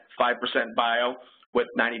mixing that 5% bio with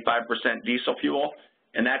 95% diesel fuel,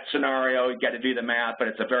 in that scenario, you got to do the math, but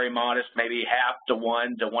it's a very modest, maybe 0.5 to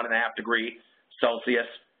 1 to 1.5 degree Celsius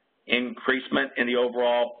increasement in the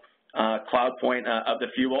overall cloud point of the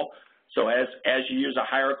fuel. So as you use a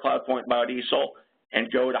higher cloud point biodiesel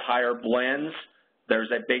and go to higher blends,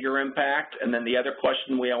 there's a bigger impact. And then the other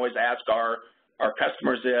question we always ask our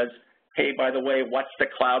customers is, hey, by the way, what's the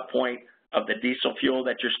cloud point of the diesel fuel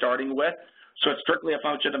that you're starting with? So it's strictly a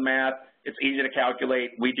function of math. It's easy to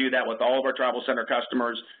calculate. We do that with all of our travel center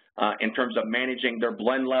customers in terms of managing their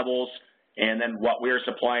blend levels and then what we're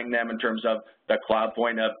supplying them in terms of the cloud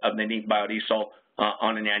point of the neat biodiesel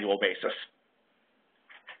on an annual basis.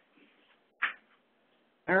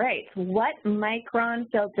 All right. What micron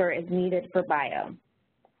filter is needed for bio?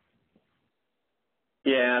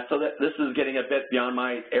 Yeah, so this is getting a bit beyond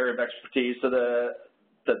my area of expertise. So the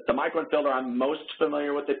micron filter I'm most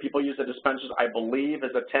familiar with that people use at dispensers, I believe,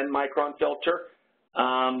 is a 10 micron filter.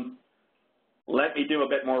 Let me do a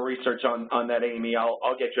bit more research on that, Amy.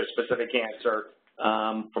 I'll get you a specific answer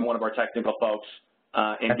from one of our technical folks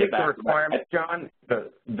and get back. The requirement, John,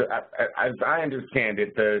 as I understand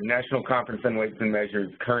it, the National Conference on Weights and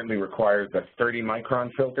Measures currently requires a 30 micron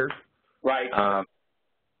filter. Right.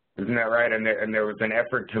 Isn't that right? And there was an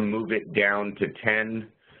effort to move it down to 10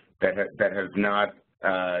 that has not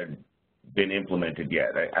been implemented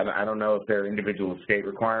yet. I don't know if there are individual state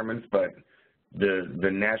requirements, but the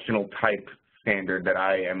national type standard that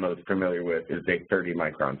I am most familiar with is a 30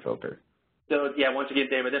 micron filter. So yeah, once again,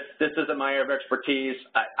 David, this isn't my area of expertise.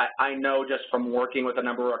 I know just from working with a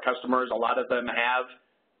number of our customers, a lot of them have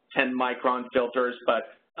 10 micron filters,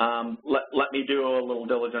 but let me do a little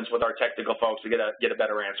diligence with our technical folks to get a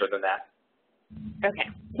better answer than that. Okay.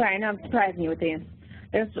 Sorry, I know I'm surprising you with these.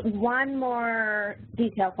 There's one more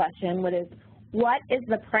detailed question, which is, what is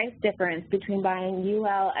the price difference between buying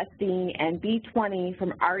UL, SD, and B20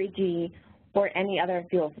 from REG or any other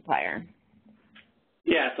fuel supplier?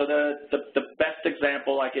 Yeah, so the best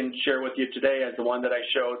example I can share with you today is the one that I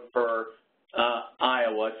showed for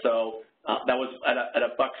Iowa. So that was at a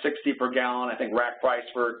 $1.60 per gallon. I think rack price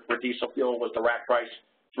for diesel fuel was the rack price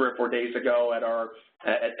 3 or 4 days ago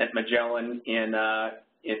at Magellan in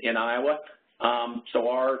Iowa. So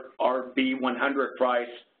our B100 price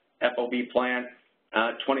FOB plant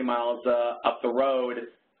 20 miles up the road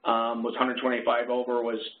was 125 over,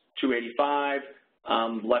 was 285.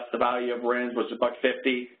 Less the value of RINs was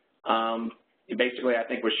 $1.50. Basically, I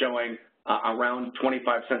think was showing around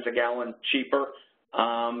 25 cents a gallon cheaper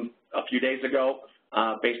a few days ago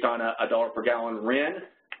based on a $1 per gallon RIN.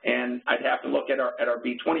 And I'd have to look at our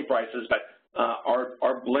B20 prices, but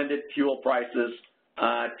our blended fuel prices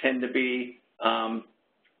tend to be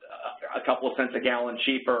a couple of cents a gallon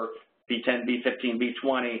cheaper, B10, B15,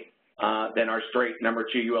 B20, than our straight number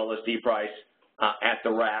 2 ULSD price at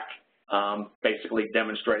the rack, basically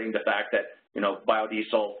demonstrating the fact that, you know,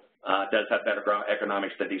 biodiesel does have better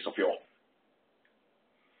economics than diesel fuel.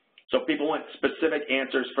 So if people want specific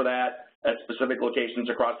answers for that at specific locations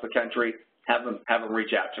across the country, have them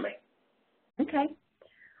reach out to me. Okay.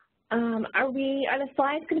 Are the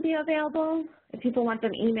slides going to be available if people want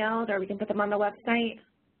them emailed, or we can put them on the website?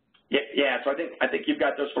 Yeah. So I think you've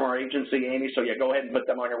got those from our agency, Amy. So yeah, go ahead and put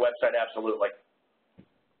them on your website. Absolutely.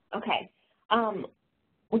 Okay.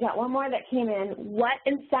 We got one more that came in. What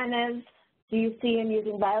incentives do you see in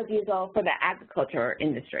using biodiesel for the agriculture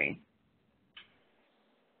industry?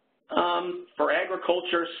 For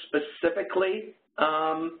agriculture specifically,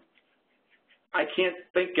 I can't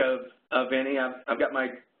think of any. I've got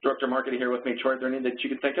my director of marketing here with me. Troy, are there any that you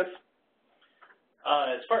can think of?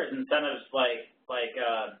 As far as incentives like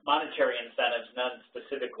monetary incentives, none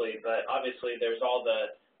specifically, but obviously there's all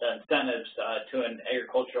the incentives to an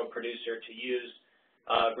agricultural producer to use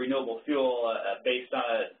renewable fuel based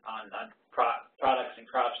on products and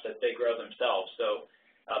crops that they grow themselves. So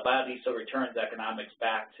biodiesel returns economics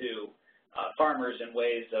back to farmers in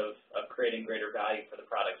ways of creating greater value for the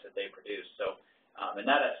products that they produce. So in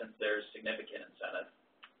that essence, there's significant incentive.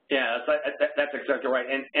 Yeah, that's exactly right.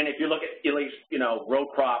 And if you look at least, you know, row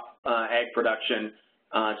crop ag production,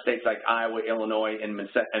 states like Iowa, Illinois, and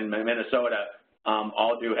Minnesota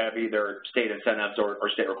all do have either state incentives or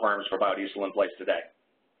state requirements for biodiesel in place today.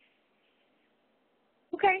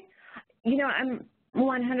 Okay. You know, I'm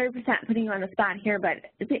 100% putting you on the spot here, but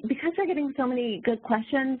because we're getting so many good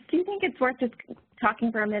questions, do you think it's worth just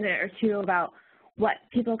talking for a minute or two about what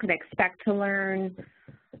people could expect to learn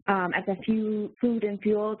at the Food and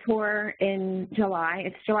Fuel Tour in July?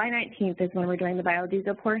 It's July 19th is when we're doing the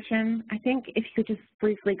biodiesel portion. I think if you could just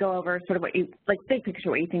briefly go over sort of what you, like big picture,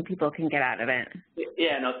 what you think people can get out of it.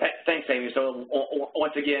 Yeah, no, thanks, Amy. So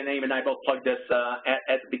once again, Amy and I both plugged this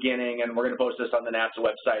at the beginning, and we're going to post this on the NATSO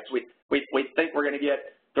websites. We think we're going to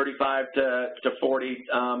get 35 to 40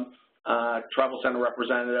 travel center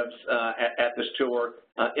representatives at this tour.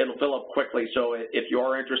 It'll fill up quickly, so if you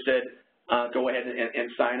are interested, go ahead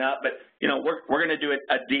and sign up. But, you know, we're going to do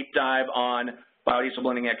a deep dive on biodiesel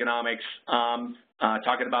blending economics,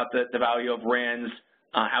 talking about the value of RINs,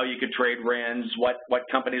 how you could trade RINs, what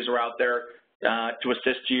companies are out there to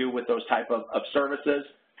assist you with those type of services.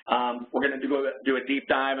 We're going to do a deep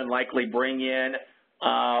dive and likely bring in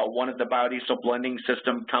one of the biodiesel blending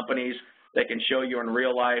system companies that can show you in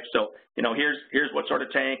real life. So, you know, here's what sort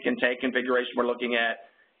of tank and tank configuration we're looking at.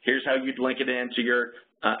 Here's how you'd link it into your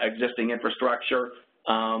existing infrastructure.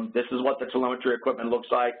 This is what the telemetry equipment looks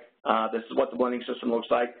like. This is what the blending system looks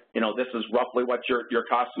like. You know, this is roughly what your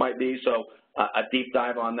costs might be. So a deep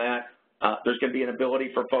dive on that. There's going to be an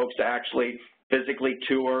ability for folks to actually physically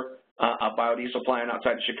tour a biodiesel plant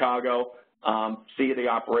outside of Chicago, see the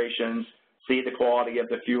operations, see the quality of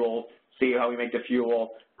the fuel, see how we make the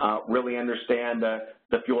fuel, really understand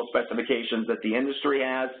the fuel specifications that the industry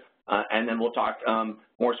has, and then we'll talk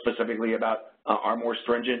more specifically about our more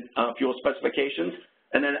stringent fuel specifications.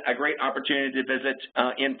 And then a great opportunity to visit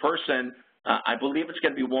in person. I believe it's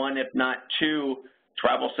going to be one, if not two,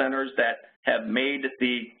 travel centers that have made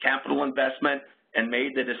the capital investment and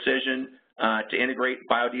made the decision to integrate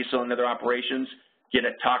biodiesel into their operations. Get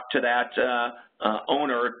to talk to that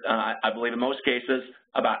owner, I believe in most cases,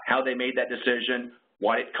 about how they made that decision,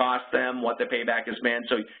 what it cost them, what the payback has been.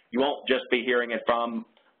 So you won't just be hearing it from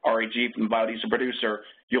REG, from the biodiesel producer.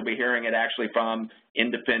 You'll be hearing it actually from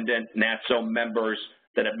independent NATSO members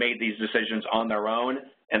that have made these decisions on their own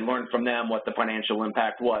and learn from them what the financial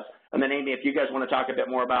impact was. And then, Amy, if you guys want to talk a bit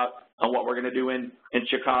more about what we're going to do in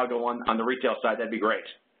Chicago on the retail side, that'd be great.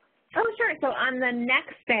 Oh, sure. So on the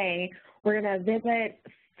next day, we're going to visit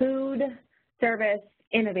food service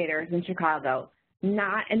innovators in Chicago,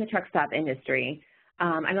 not in the truck stop industry.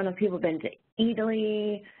 I don't know if people have been to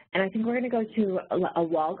Italy, and I think we're going to go to a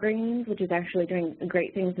Walgreens, which is actually doing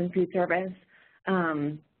great things in food service.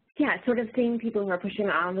 Yeah, sort of seeing people who are pushing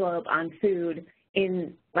the envelope on food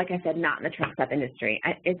in, like I said, not in the truck stop industry.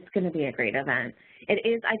 It's going to be a great event. It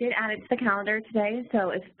is. I did add it to the calendar today, so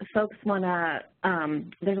if folks want to,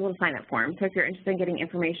 there's a little sign-up form. So if you're interested in getting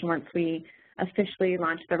information once we officially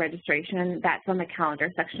launch the registration, that's on the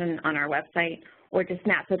calendar section on our website, or just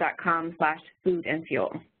natso.com/food and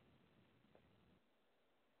fuel.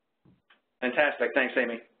 Fantastic. Thanks,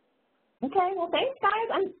 Amy. Okay. Well, thanks,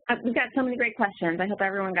 guys. We've got so many great questions. I hope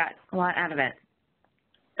everyone got a lot out of it.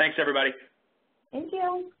 Thanks, everybody. Thank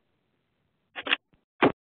you.